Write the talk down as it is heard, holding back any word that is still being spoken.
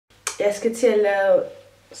Jeg skal til at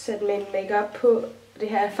sætte min makeup på. Det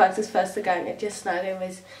her er faktisk første gang, at jeg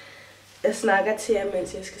snakker til jer,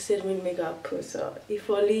 mens jeg skal sætte min makeup på. Så I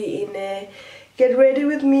får lige en get ready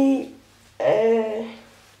with me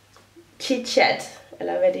chit-chat,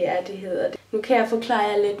 eller hvad det er, det hedder. Nu kan jeg forklare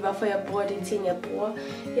jer lidt, hvorfor jeg bruger de ting, jeg bruger.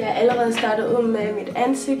 Jeg har allerede startet ud med mit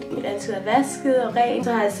ansigt. Mit ansigt er vasket og rent.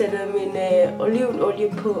 Så har jeg sat min olivenolie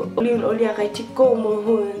på. Olivenolie er rigtig god mod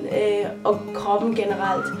huden og kroppen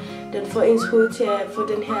generelt. Den får ens hud til at få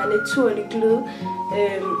den her naturlige glød,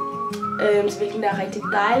 hvilken er rigtig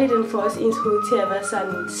dejlig. Den får også ens hud til at være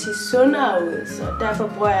sådan sundere ud. Så derfor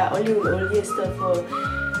bruger jeg olivenolie i stedet for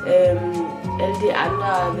alle de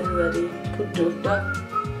andre, produkter.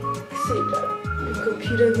 Se der, min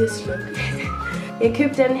computer er ved at slukke. Jeg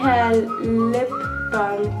købte den her lip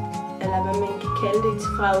balm, eller hvad man kan kalde det,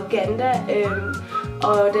 fra Uganda.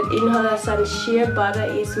 Og den indeholder sådan shea butter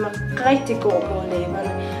i, som er rigtig god mod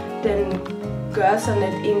læberne. Den gør sådan,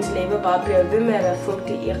 at ens læber bare bliver ved med at være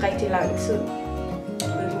fugtig i rigtig lang tid.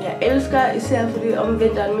 Men jeg elsker, især fordi om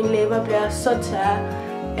vinteren mine læber bliver så tørre.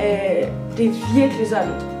 Det er virkelig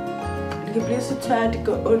sådan, det kan blive så tørre, at det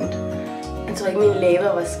går ondt. Jeg tror ikke, mine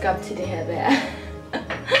læber var skabt til det her vejr.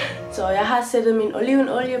 Så jeg har sættet min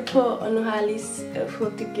olivenolie på, og nu har jeg lige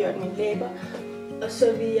fugtiggjort mine læber. Og så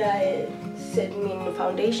vil jeg sætte min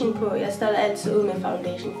foundation på. Jeg starter altid ud med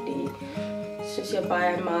foundation, fordi synes jeg bare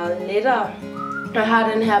er meget lettere. Jeg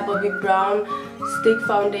har den her Bobbi Brown Stick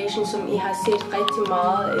Foundation, som I har set rigtig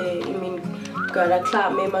meget i min Gør dig klar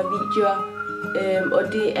med mig videoer. Og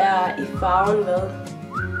det er i farven hvad?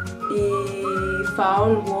 I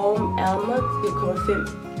farven Warm Almond 4,5.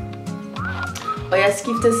 Og jeg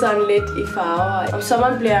skifter sådan lidt i farver. Om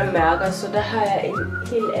sommeren bliver jeg mørkere, så der har jeg en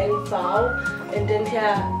helt anden farve end den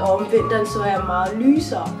her. Og om vinteren så er jeg meget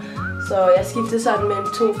lysere. Så jeg skiftede sådan mellem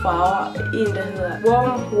to farver. En der hedder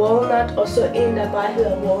Warm Walnut, og så en der bare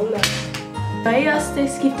hedder Walnut. Og I også det,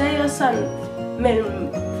 skifter I også sådan mellem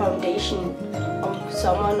foundation om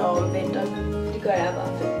sommeren og om vinteren. Det gør jeg i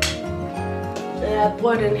hvert fald. Jeg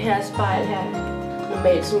bruger den her spejl her,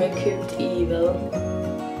 normalt som jeg købte i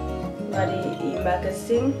var det i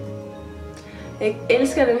magasin. Jeg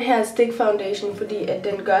elsker den her stick foundation, fordi at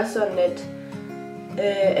den gør sådan,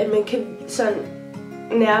 at man kan sådan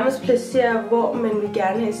nærmest placere, hvor man vil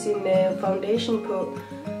gerne have sin foundation på.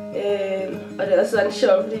 Og det er også sådan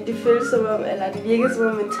sjovt, fordi det føles som om, eller det virker som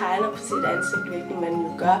om man tegner på sit ansigt, hvilket man jo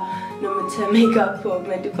gør, når man tager makeup på,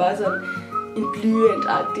 men det er bare sådan en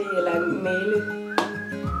blyant-agtig eller en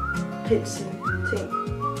malepensel ting.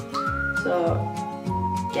 Så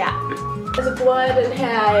ja. Og så bruger jeg den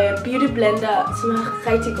her beauty blender, som er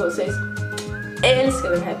rigtig god, så jeg elsker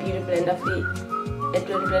den her beauty blender, fordi at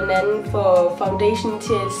den blandt andet får foundation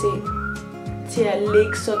til at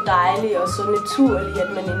ligge så dejligt og så naturligt, at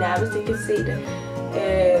man nærmest ikke kan se det.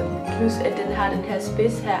 Plus at den har den her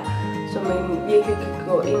spids her, så man virkelig kan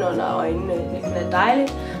gå ind under øjnene, hvilket er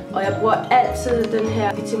dejligt. Og jeg bruger altid den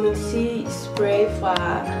her vitamin C spray fra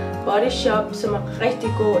Body Shop, som er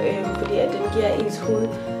rigtig god, fordi at den giver ens hud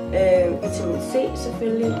vitamin C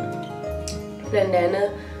selvfølgelig, blandt andet.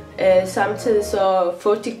 Samtidig så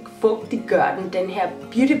fugtiggør den her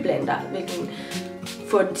beauty blender, hvilken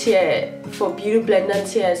får beauty blenderen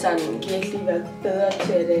til at sådan virkelig være bedre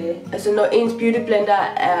til at... altså når ens beauty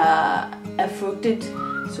blender er fugtigt,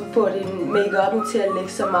 så får den make-up'en til at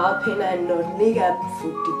lægge så meget pænere, end når den ikke er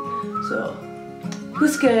fugtig. Så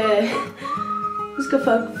husk at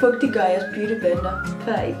fugtiggøre jeres beauty blender,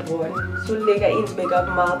 før I bruger den. Så lægger ens make-up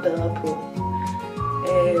meget bedre på.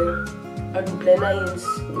 Og den blander ens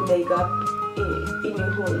make-up ind i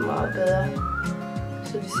huden meget bedre.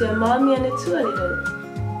 Så det ser meget mere naturligt ud.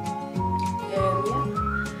 Ja.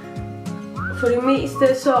 For det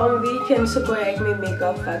meste, så om weekend, så går jeg ikke med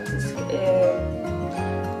make-up faktisk.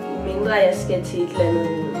 Mindre jeg skal til et eller andet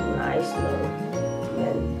nice noget.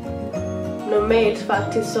 Men normalt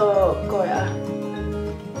faktisk, så går jeg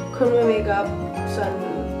kun med make-up sådan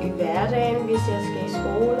i hverdagen, hvis jeg skal i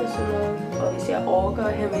skole og sådan noget. Og hvis jeg orker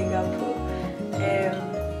at have make-up på.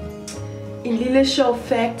 En lille sjov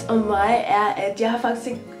fact om mig er, at jeg har faktisk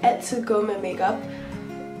ikke altid gået med make-up.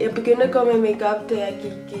 Jeg begyndte at gå med make-up, da jeg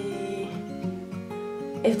gik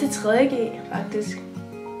efter 3.G faktisk.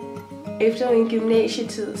 Efter min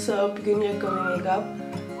gymnasietid, så begyndte jeg at gå med make-up.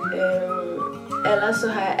 Ellers så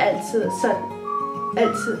har jeg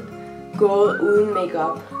altid gået uden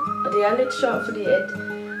make-up. Og det er lidt sjovt, fordi at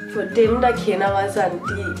for dem, der kender mig sådan,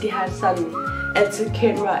 de har sådan altid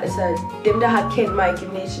kendt mig, altså dem, der har kendt mig i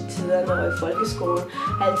gymnasietiderne og i folkeskolen,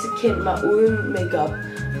 har altid kendt mig uden make-up.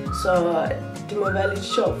 Så det må være lidt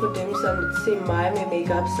sjovt for dem sådan at se mig med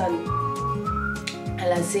make-up sådan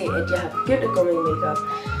eller se, at jeg har begyndt at gå med makeup.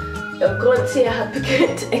 Og grunden til, at jeg har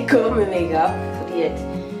begyndt at gå med makeup, fordi at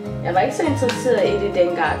jeg var ikke så interesseret i det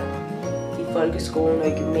dengang i folkeskolen og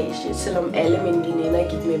i gymnasiet. Selvom alle mine veninder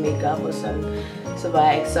gik med makeup og sådan, så var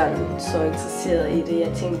jeg ikke sådan så interesseret i det.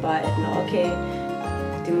 Jeg tænkte bare, at okay,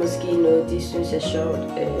 det er måske noget, de synes er sjovt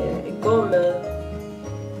at gå med.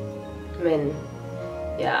 Men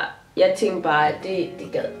ja, jeg tænkte bare, at det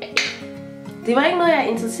gad jeg ikke. Det var ikke noget, jeg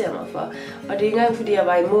interesserede mig for. Og det er ikke engang, fordi jeg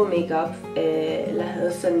var imod makeup eller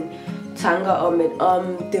havde sådan tanker om, at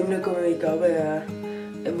dem, der går med makeup,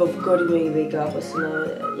 hvorfor går de med makeup og sådan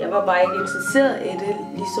noget. Jeg var bare ikke interesseret i det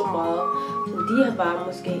lige så meget, som de har bare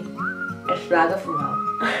måske. Jeg snakker for meget.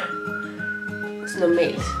 Så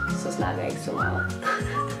normalt, så snakker jeg ikke så meget.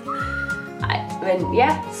 Nej, men ja,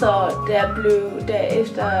 så da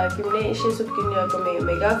efter gymnasiet, så begyndte jeg at gå med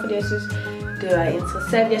makeup, fordi jeg synes, det var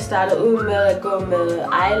interessant. Jeg startede ud med at gå med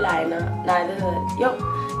eyeliner. Nej, det hedder det. Jo,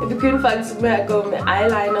 jeg begyndte faktisk med at gå med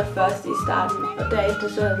eyeliner først i starten. Og derefter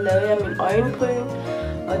så lavede jeg min øjenbryn.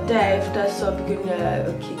 Og derefter så begyndte jeg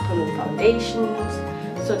at kigge på nogle foundations.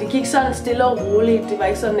 Så det gik sådan stille og roligt. Det var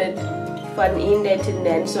ikke sådan, at fra den ene dag til den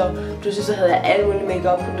anden, så pludselig så havde jeg alle mulige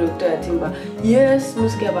make-up-produkter. Og jeg tænkte bare, yes, nu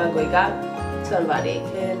skal jeg bare gå i gang. Sådan var det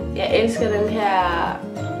ikke. Jeg elsker den her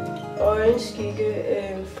øjenskygge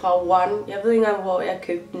fra One. Jeg ved ikke engang, hvor jeg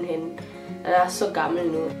købte den henne. Den er så gammel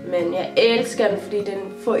nu. Men jeg elsker den, fordi den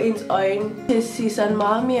får ens øjne til at se sådan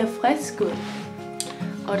meget mere frisk ud.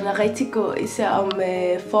 Og den er rigtig god, især om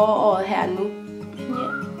foråret her nu.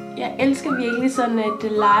 Men jeg elsker virkelig sådan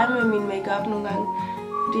at lege med min makeup nogle gange.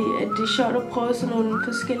 Fordi det er sjovt at prøve sådan nogle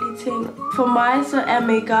forskellige ting. For mig så er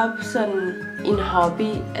makeup sådan en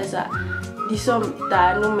hobby. Altså ligesom der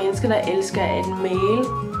er nogle mennesker, der elsker at male,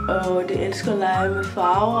 og det elsker at lege med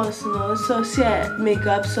farver og sådan noget, så ser jeg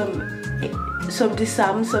makeup som det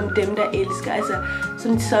samme som dem, der elsker. Altså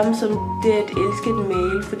som det samme som det at elske at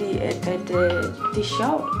male, fordi at det er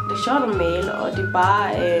sjovt. Det er sjovt at male, og det er bare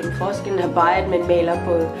forskellen er bare, at man maler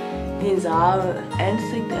på hendes eget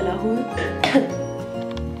ansigt eller hud.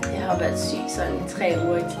 Jeg har været syg sådan i 3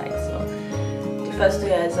 uger i træk, så det første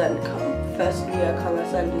jeg er sådan jeg kommer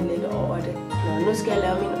sådan lidt over det. Nu skal jeg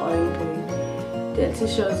lave min øjenbryn. Det er altid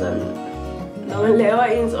sjovt sådan, når man laver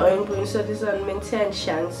ens øjenbryn, så er det sådan, man tager en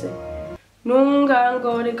chance. Nogle gange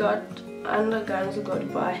går det godt, andre gange så går det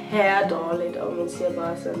bare dårligt, og man ser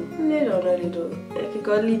bare sådan lidt underligt ud. Jeg kan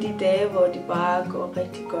godt lide de dage, hvor det bare går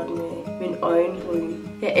rigtig godt med min øjenbryn.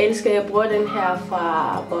 Jeg elsker, at jeg bruger den her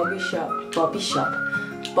fra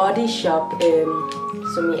Body Shop,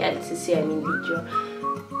 som I altid ser i mine videoer.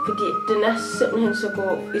 Fordi den er simpelthen så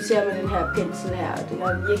god, især med den her pensel her. Den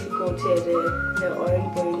er virkelig god til at lave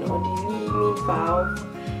øjenbryn, og det er lige min farve.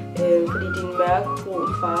 Fordi det er en mørkbrun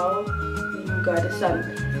farve. Den gør det sådan.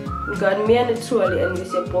 Den gør det mere naturligt, end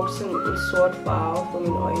hvis jeg brugte sådan en sort farve på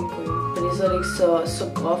min øjenbryn. Fordi så er det ikke så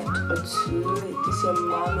groft og tydeligt. Det ser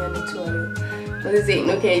meget mere naturligt ud. Nu kan I se,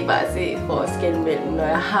 nu kan I bare se forskellen mellem, når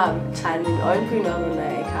jeg har tegnet min øjenbryn op, og når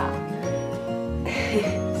jeg ikke har.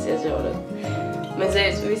 Det ser sjovt ud. Men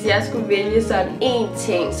så hvis jeg skulle vælge sådan en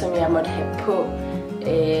ting, som jeg måtte have på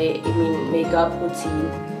i min make-up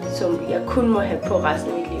rutine, som jeg kun må have på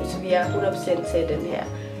resten af mit liv, så vil jeg 100% tage den her.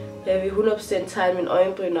 Jeg vil 100% tegne min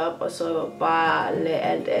øjenbryn op, og så bare lade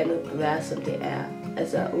alt andet være som det er.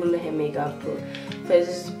 Altså uden at have make-up på. For jeg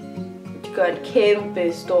synes, det gør en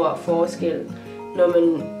kæmpe stor forskel, når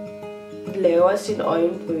man laver sin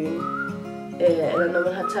øjenbryn. Eller når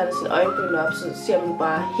man har tegnet sin øjenbryn op, så ser man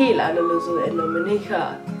bare helt anderledes ud, end når man ikke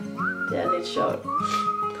har. Det er lidt sjovt.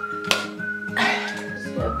 Så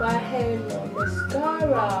skal jeg bare have noget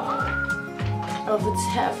mascara. Og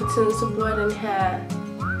her for tiden, så bruger jeg den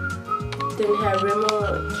her Rimmel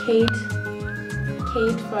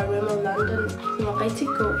Kate fra Rimmel London. Den var rigtig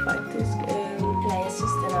god faktisk. Eller jeg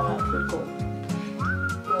synes, den er i hvert fald god.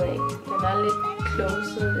 Jeg ved ikke, den er lidt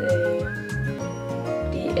closet.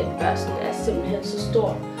 At børsten er simpelthen så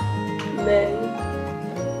stor, men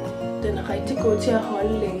den er rigtig god til at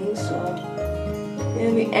holde længe, så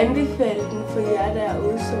jeg vil anbefale den for jer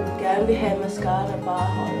derude, som gerne vil have mascara, der bare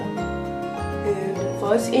holder. Den får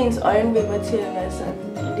også ens øjenvipper til at være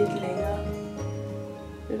sådan lidt længere.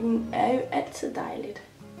 Den er jo altid dejligt.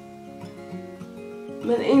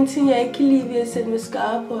 Men en ting jeg ikke kan lide ved at sætte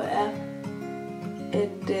mascara på er,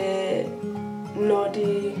 at når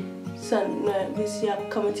det sådan, hvis jeg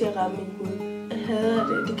kommer til at ramme min hud. Jeg hader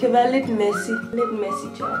det. Det kan være lidt messy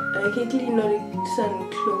job. Og jeg kan ikke lide, når det sådan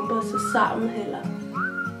klumper sig sammen heller.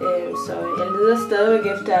 Så jeg leder stadigvæk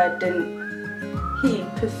efter den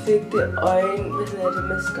helt perfekte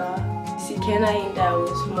mascara. Hvis I kender en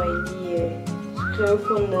derude, så må I lige skrive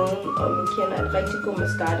forneden, om I kender en rigtig god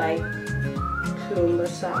mascara, der ikke klumper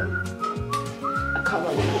sammen. Og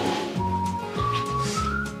kommer lige.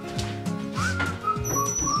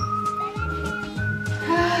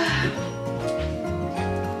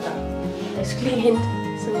 Jeg skal lige hente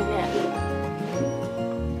sådan en her.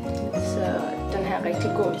 Så den her er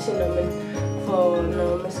rigtig god til, når man får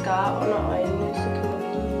noget mascara under øjnene, så kan man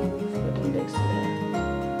lige få den væk sådan her.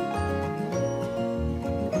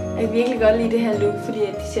 Jeg kan virkelig godt lide det her look, fordi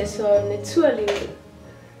det ser så naturligt ud.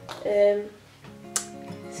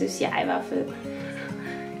 Synes jeg i hvert fald.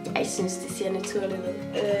 Jeg synes, det ser naturligt ud.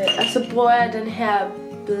 Og så bruger jeg den her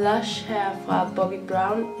blush her fra Bobbi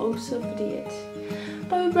Brown også, fordi at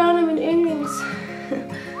Bobbi Brown er min yndlings.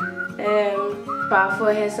 Bare for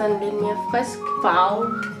at have sådan lidt mere frisk farve.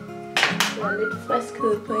 Og lidt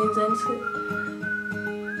friskhed på ens ansigt.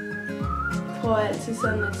 Prøver altid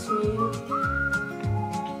sådan at smile.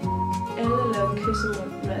 Eller lave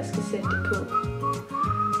kyssemund, når jeg skal sætte det på.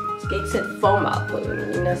 Jeg skal ikke sætte for meget på, det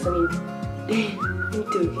ligner sådan en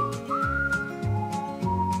dukke.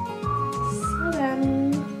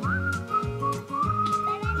 Sådan.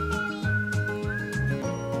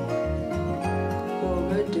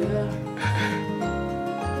 Håber dør.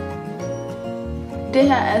 Det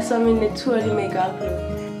her er så min naturlige make-up look.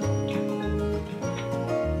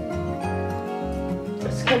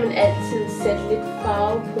 Og så kan man altid sætte lidt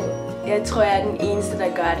farve på. Jeg tror, jeg er den eneste,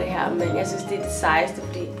 der gør det her, men jeg synes, det er det sejeste,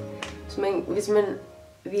 fordi hvis man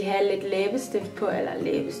vil have lidt læbestift på, eller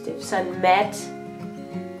læbestift, sådan mat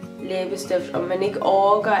læbestift, og man ikke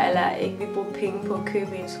orker, eller ikke vil bruge penge på at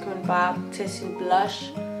købe en, så kan man bare tage sin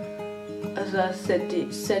blush, og så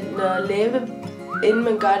sætte noget læbe, inden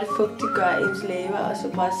man gør det, fugtiggør ens læber, og så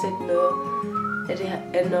bare sætte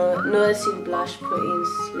noget af sin blush på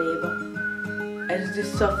ens læber. Altså det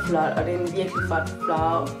er så flot, og det er en virkelig flot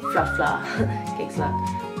farve. Jeg kan ikke snakke.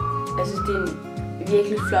 Jeg synes, det er en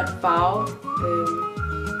virkelig flot farve.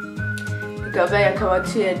 Det kan godt være, jeg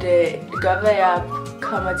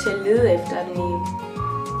kommer til at lede efter den i,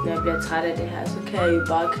 når jeg bliver træt af det her. Så kan jeg jo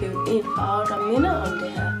bare købe en farve, der minder om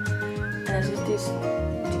det her. Men jeg synes, det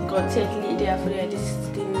er grund til at lide det her, fordi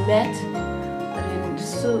det er mat, og det er en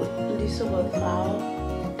sød, lyserød farve,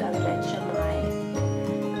 der matcher mig.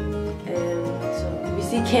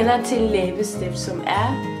 Hvis I kender til en læbestift, som er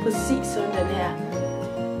præcis som den her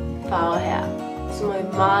farve her, så må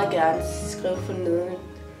I meget gerne skrive forneden,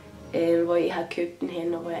 hvor I har købt den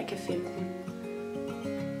hen, og hvor jeg kan finde den.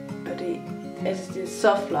 Og det er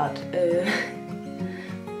så flot.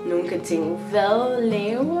 Nogen kan tænke, hvad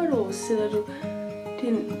laver du? Sætter du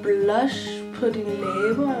din blush på dine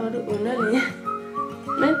læber, og er du underlig?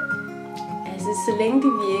 Men altså, så længe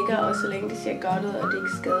det virker, og så længe det ser godt ud, og det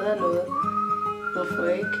ikke skader noget, hvorfor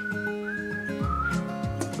ikke?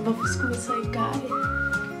 Hvorfor skulle man så ikke gøre det?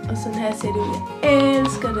 Og sådan her ser det ud. Jeg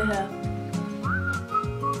elsker det her.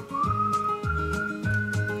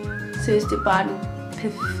 Seriøst, det er bare den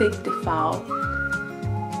perfekte farve.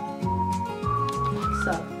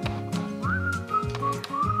 Så.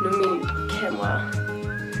 Nu er min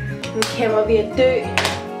kamera ved at dø.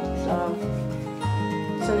 Så.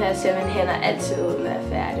 Sådan her ser min hænder altid ud, når jeg er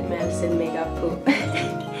færdig med at sætte makeup på.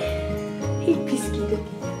 Helt beskidte.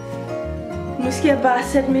 Nu skal jeg bare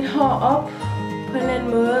sætte mit hår op på en eller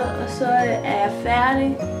anden måde, og så er jeg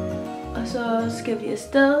færdig. Og så skal vi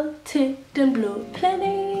afsted til den blå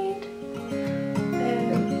planet.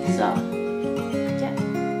 Så ja,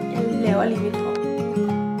 jeg laver lige mit hår.